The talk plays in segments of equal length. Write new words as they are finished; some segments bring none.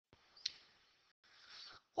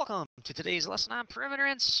Welcome to today's lesson on perimeter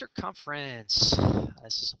and circumference.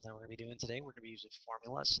 This is something we're going to be doing today. We're going to be using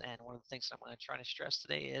formulas, and one of the things that I'm going to try to stress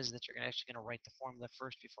today is that you're actually going to write the formula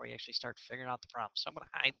first before you actually start figuring out the problem. So I'm going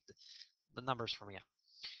to hide the numbers from you.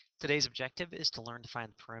 Today's objective is to learn to find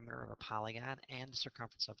the perimeter of a polygon and the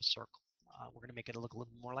circumference of a circle. We're going to make it look a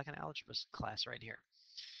little more like an algebra class right here.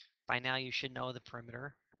 By now you should know the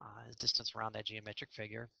perimeter is distance around that geometric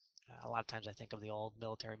figure. A lot of times I think of the old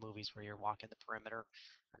military movies where you're walking the perimeter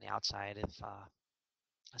on the outside of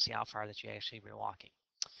see how far that you actually be walking.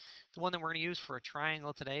 The one that we're going to use for a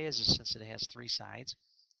triangle today is, since it has three sides,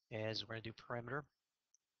 is we're going to do perimeter,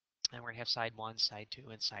 and we're going to have side 1, side 2,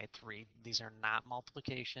 and side 3. These are not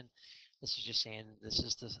multiplication. This is just saying this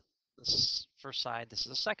is the first side, this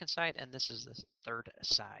is the second side, and this is the third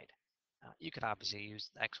side. You could obviously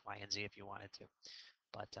use X, Y, and Z if you wanted to,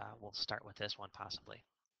 but we'll start with this one possibly.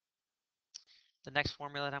 The next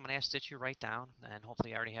formula that I'm going to ask that you write down, and hopefully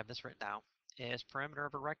you already have this written down, is perimeter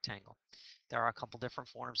of a rectangle. There are a couple different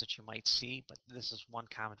forms that you might see, but this is one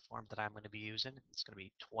common form that I'm going to be using. It's going to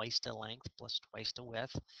be twice the length plus twice the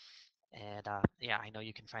width. And yeah, I know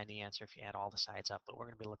you can find the answer if you add all the sides up, but we're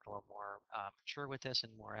going to be looking a little more mature with this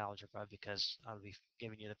and more algebra, because I'll be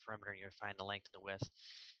giving you the perimeter and you'll find the length and the width.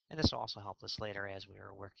 And this will also help us later as we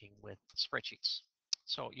are working with spreadsheets.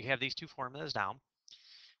 So you have these two formulas down.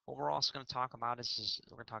 What we're also going to talk about is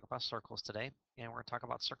we're going to talk about circles today, and we're going to talk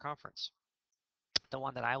about circumference. The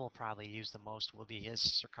one that I will probably use the most will be his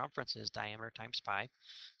circumference is diameter times pi.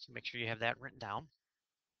 So make sure you have that written down.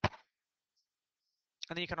 And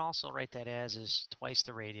then you can also write that as is twice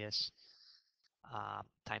the radius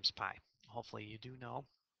times pi. Hopefully you do know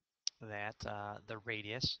that the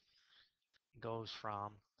radius goes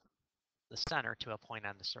from the center to a point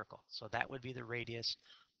on the circle. So that would be the radius.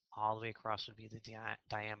 All the way across would be the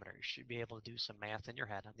diameter. You should be able to do some math in your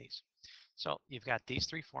head on these. So you've got these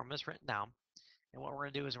three formulas written down. And what we're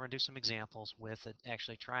going to do is we're going to do some examples with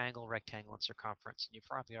actually triangle, rectangle, and circumference. And you've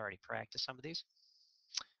probably already practiced some of these.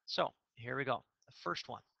 So here we go. The first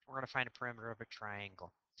one, we're going to find a perimeter of a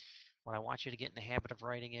triangle. What I want you to get in the habit of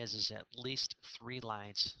writing is at least 3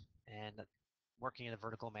 lines. And working in a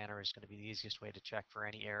vertical manner is going to be the easiest way to check for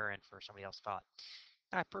any error and for somebody else to follow it.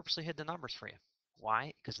 I purposely hid the numbers for you.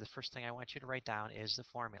 Why? Because the first thing I want you to write down is the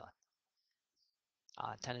formula.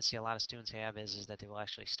 Tendency a lot of students have is that they will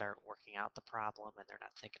actually start working out the problem and they're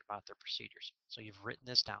not thinking about their procedures. So you've written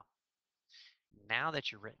this down. Now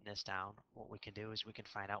that you've written this down, what we can do is we can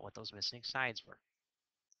find out what those missing sides were.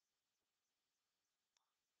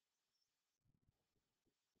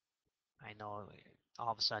 I know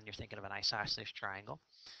all of a sudden you're thinking of an isosceles triangle.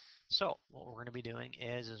 So what we're going to be doing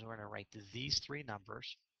is we're going to write these 3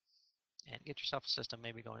 numbers and get yourself a system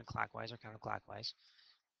maybe going clockwise or counterclockwise,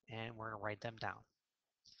 and we're going to write them down.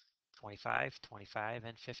 25, 25,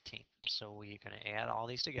 and 15. So we're going to add all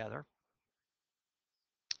these together,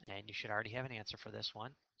 and you should already have an answer for this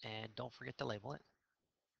one. And don't forget to label it.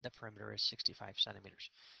 The perimeter is 65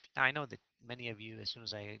 centimeters. Now I know that many of you, as soon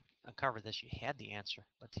as I uncovered this, you had the answer,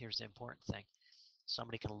 but here's the important thing.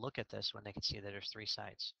 Somebody can look at this when they can see that there's 3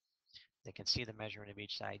 sides. They can see the measurement of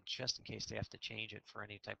each side just in case they have to change it for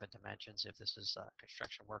any type of dimensions. If this is a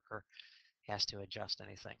construction worker, has to adjust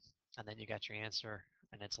anything. And then you got your answer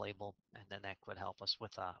and it's labeled, and then that could help us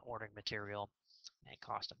with ordering material and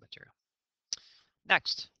cost of material.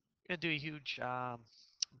 Next, we're going to do a huge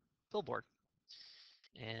billboard.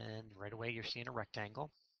 And right away you're seeing a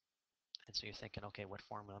rectangle. And so you're thinking, okay, what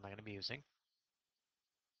formula am I going to be using?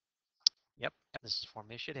 Yep, this is the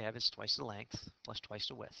formula you should have. It's twice the length plus twice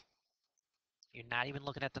the width. You're not even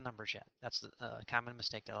looking at the numbers yet. That's the common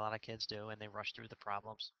mistake that a lot of kids do, and they rush through the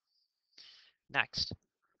problems. Next,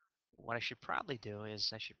 what I should probably do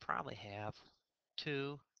is I should probably have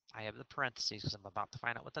 2, I have the parentheses because I'm about to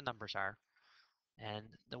find out what the numbers are, and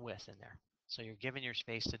the width in there. So you're giving your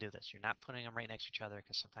space to do this. You're not putting them right next to each other,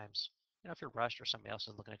 because sometimes, if you're rushed or somebody else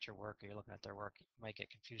is looking at your work or you're looking at their work, you might get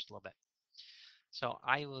confused a little bit. So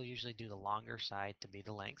I will usually do the longer side to be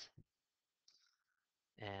the length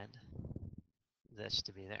and this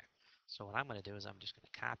to be there. So what I'm going to do is I'm just going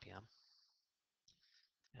to copy them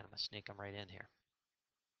and I'm going to sneak them right in here.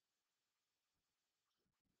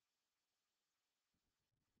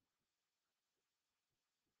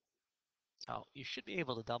 Oh, you should be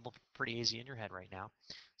able to double pretty easy in your head right now.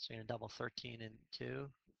 So you're going to double 13 and 2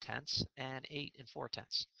 tenths and 8 and 4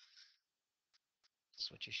 tenths.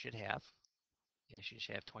 That's what you should have. You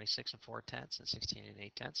should have 26 and 4 tenths and 16 and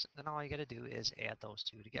 8 tenths. Then all you got to do is add those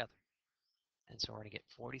 2 together. And so we're going to get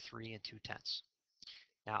 43 and 2 tenths.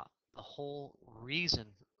 Now, the whole reason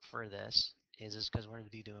for this is because we're going to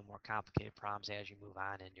be doing more complicated problems as you move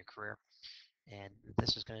on in your career. And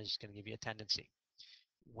this is just going to give you a tendency.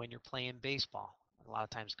 When you're playing baseball, a lot of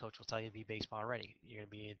times coach will tell you to be baseball ready. You're going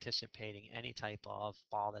to be anticipating any type of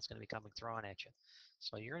ball that's going to be coming thrown at you.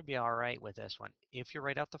 So you're going to be all right with this one. If you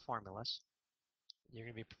write out the formulas, you're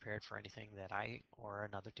going to be prepared for anything that I or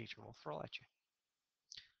another teacher will throw at you.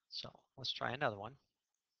 So let's try another one.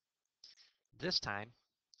 This time,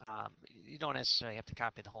 you don't necessarily have to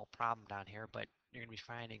copy the whole problem down here, but you're going to be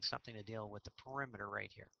finding something to deal with the perimeter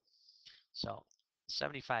right here. So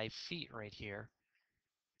 75 feet right here,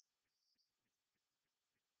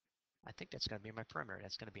 I think that's going to be my perimeter.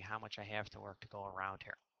 That's going to be how much I have to work to go around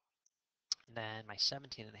here. And then my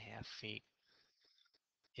 17.5 feet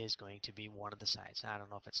is going to be one of the sides. I don't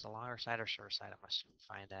know if it's the longer side or shorter side. I must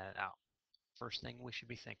find that out. First thing we should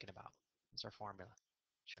be thinking about is our formula.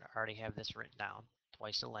 Should already have this written down.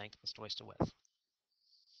 Twice the length plus twice the width.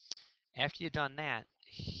 After you've done that,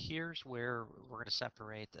 here's where we're going to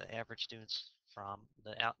separate the average students from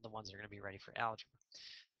the ones that are going to be ready for algebra.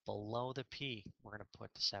 Below the P, we're going to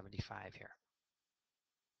put the 75 here.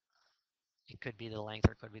 It could be the length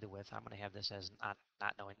or it could be the width. I'm going to have this as not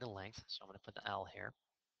knowing the length, so I'm going to put the L here.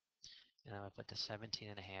 And I'm going to put the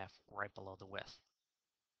 17.5 right below the width.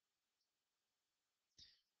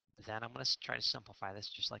 Then I'm going to try to simplify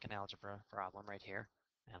this just like an algebra problem right here.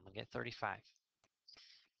 And I'm going to get 35.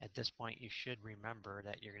 At this point, you should remember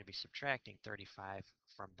that you're going to be subtracting 35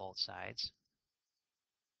 from both sides.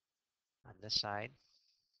 On this side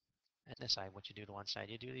and this side, what you do to one side,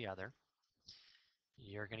 you do the other.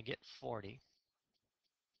 You're going to get 40.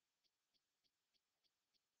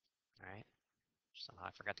 All right. Somehow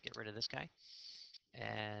I forgot to get rid of this guy.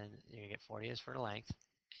 And you're going to get 40 is for the length,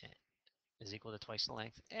 is equal to twice the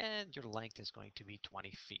length, and your length is going to be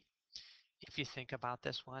 20 feet. If you think about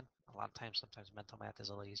this one, a lot of times, sometimes mental math is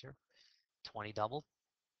a little easier. 20 doubled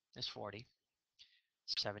is 40.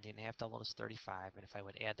 17.5 doubled is 35, and if I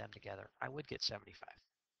would add them together, I would get 75.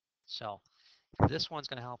 So this one's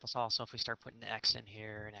going to help us also if we start putting x in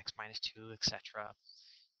here and x minus 2, etc.,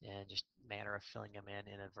 and just a matter of filling them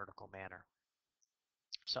in a vertical manner.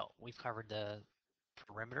 So we've covered the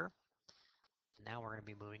perimeter. Now we're going to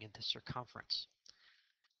be moving into circumference.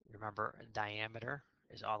 Remember, diameter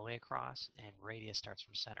is all the way across, and radius starts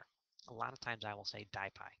from center. A lot of times I will say di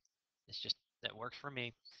pi. It's just, that works for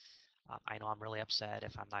me. I know I'm really upset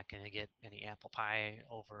if I'm not going to get any apple pie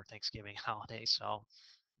over Thanksgiving holiday, so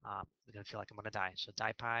I'm going to feel like I'm going to die. So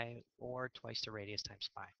di pi or twice the radius times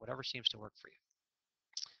pi, whatever seems to work for you.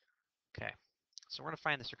 Okay, so we're going to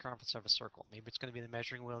find the circumference of a circle. Maybe it's going to be the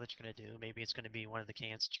measuring wheel that you're going to do. Maybe it's going to be one of the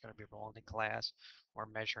cans that you're going to be rolling in class or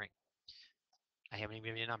measuring. I haven't even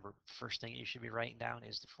given you a number. First thing you should be writing down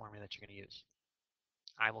is the formula that you're going to use.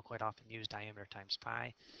 I will quite often use diameter times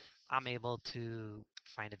pi. I'm able to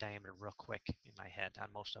find a diameter real quick in my head on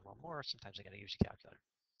most of them, or sometimes I got to use a calculator.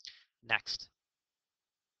 Next,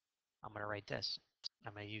 I'm going to write this.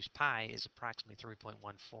 I'm going to use pi is approximately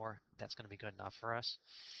 3.14. That's going to be good enough for us.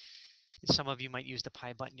 Some of you might use the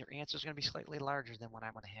pi button. Your answer is going to be slightly larger than what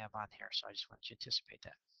I'm going to have on here, so I just want you to anticipate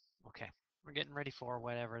that. Okay, we're getting ready for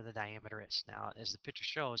whatever the diameter is. Now, as the picture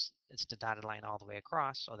shows, it's the dotted line all the way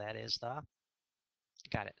across, so that is the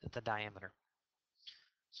diameter.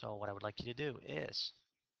 So what I would like you to do is,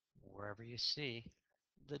 wherever you see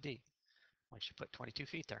the D, once you put 22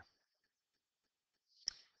 feet there.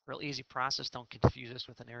 Real easy process, don't confuse this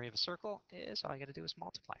with an area of a circle, is all you got to do is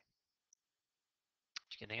multiply.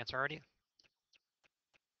 Did you get an answer already?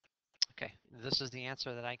 Okay, this is the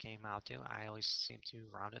answer that I came out to. I always seem to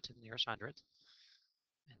round it to the nearest hundredth,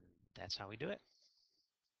 and that's how we do it.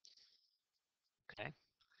 Okay,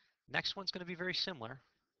 next one's going to be very similar,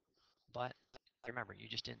 but remember, you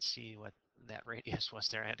just didn't see what that radius was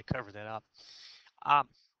there. I had to cover that up.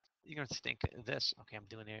 You're going to think this, okay, I'm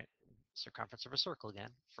doing the circumference of a circle again.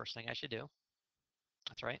 First thing I should do,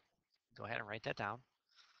 that's right, go ahead and write that down.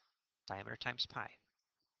 Diameter times pi.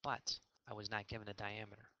 But I was not given a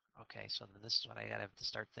diameter. Okay, so then this is what I got to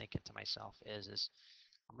start thinking to myself is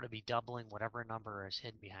I'm going to be doubling whatever number is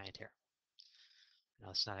hidden behind here. Now,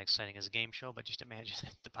 it's not exciting as a game show, but just imagine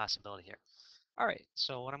the possibility here. All right,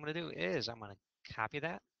 so what I'm going to do is I'm going to copy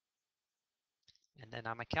that, and then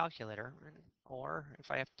on my calculator, or if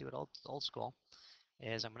I have to do it old school,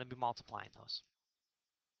 is I'm going to be multiplying those.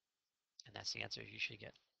 And that's the answer you should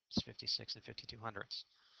get. It's 56 and 52 hundredths.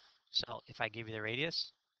 So if I give you the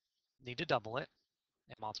radius, need to double it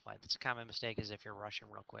and multiply it. That's a common mistake is if you're rushing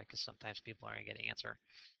real quick, because sometimes people are going to get an answer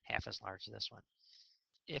half as large as this one.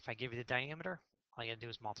 If I give you the diameter, all you got to do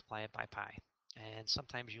is multiply it by pi. And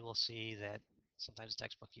sometimes you will see that sometimes the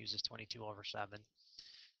textbook uses 22 over 7.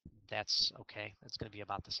 That's okay. It's going to be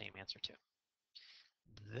about the same answer too.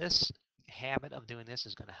 This habit of doing this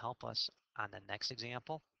is going to help us on the next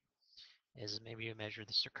example. Is maybe you measure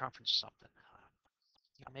the circumference of something.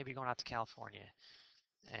 Maybe you're going out to California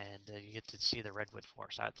and you get to see the redwood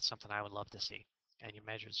forest. That's something I would love to see. And you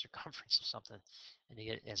measure the circumference of something, and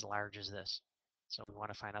you get as large as this. So we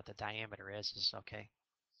want to find out the diameter is okay.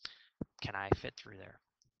 Can I fit through there?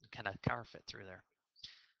 Can a car fit through there?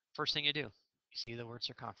 First thing you do, you see the word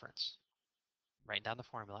circumference. Write down the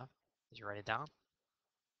formula. Did you write it down?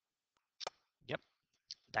 Yep.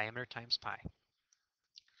 Diameter times pi.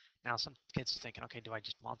 Now some kids are thinking, okay, do I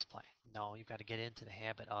just multiply? No, you've got to get into the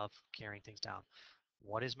habit of carrying things down.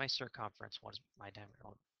 What is my circumference? What is my diameter?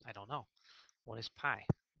 Oh, I don't know. What is pi?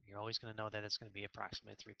 You're always going to know that it's going to be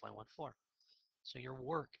approximately 3.14. So your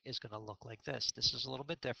work is going to look like this. This is a little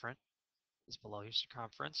bit different. It's below your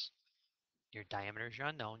circumference. Your diameter is your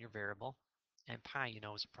unknown, your variable. And pi, you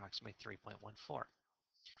know, is approximately 3.14.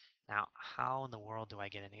 Now, how in the world do I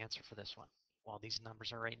get an answer for this one? Well, these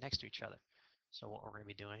numbers are right next to each other. So what we're going to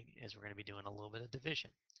be doing is we're going to be doing a little bit of division.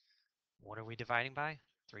 What are we dividing by?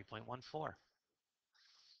 3.14.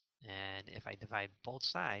 And if I divide both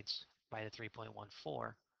sides by the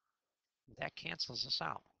 3.14, that cancels us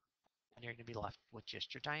out. And you're going to be left with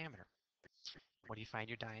just your diameter. What do you find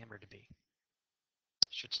your diameter to be?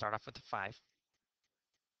 Should start off with a 5.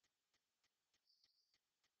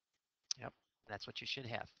 Yep, that's what you should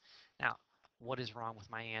have. Now, what is wrong with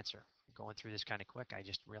my answer? Going through this kind of quick, I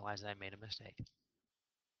just realized that I made a mistake.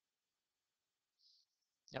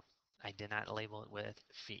 Yep, I did not label it with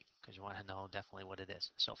feet because you want to know definitely what it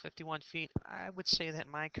is. So 51 feet, I would say that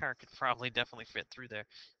my car could probably definitely fit through there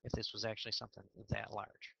if this was actually something that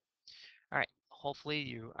large. All right, hopefully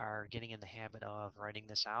you are getting in the habit of writing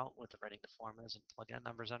this out with writing the formulas and plugging in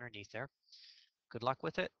numbers underneath there. Good luck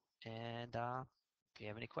with it, and if you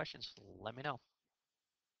have any questions, let me know.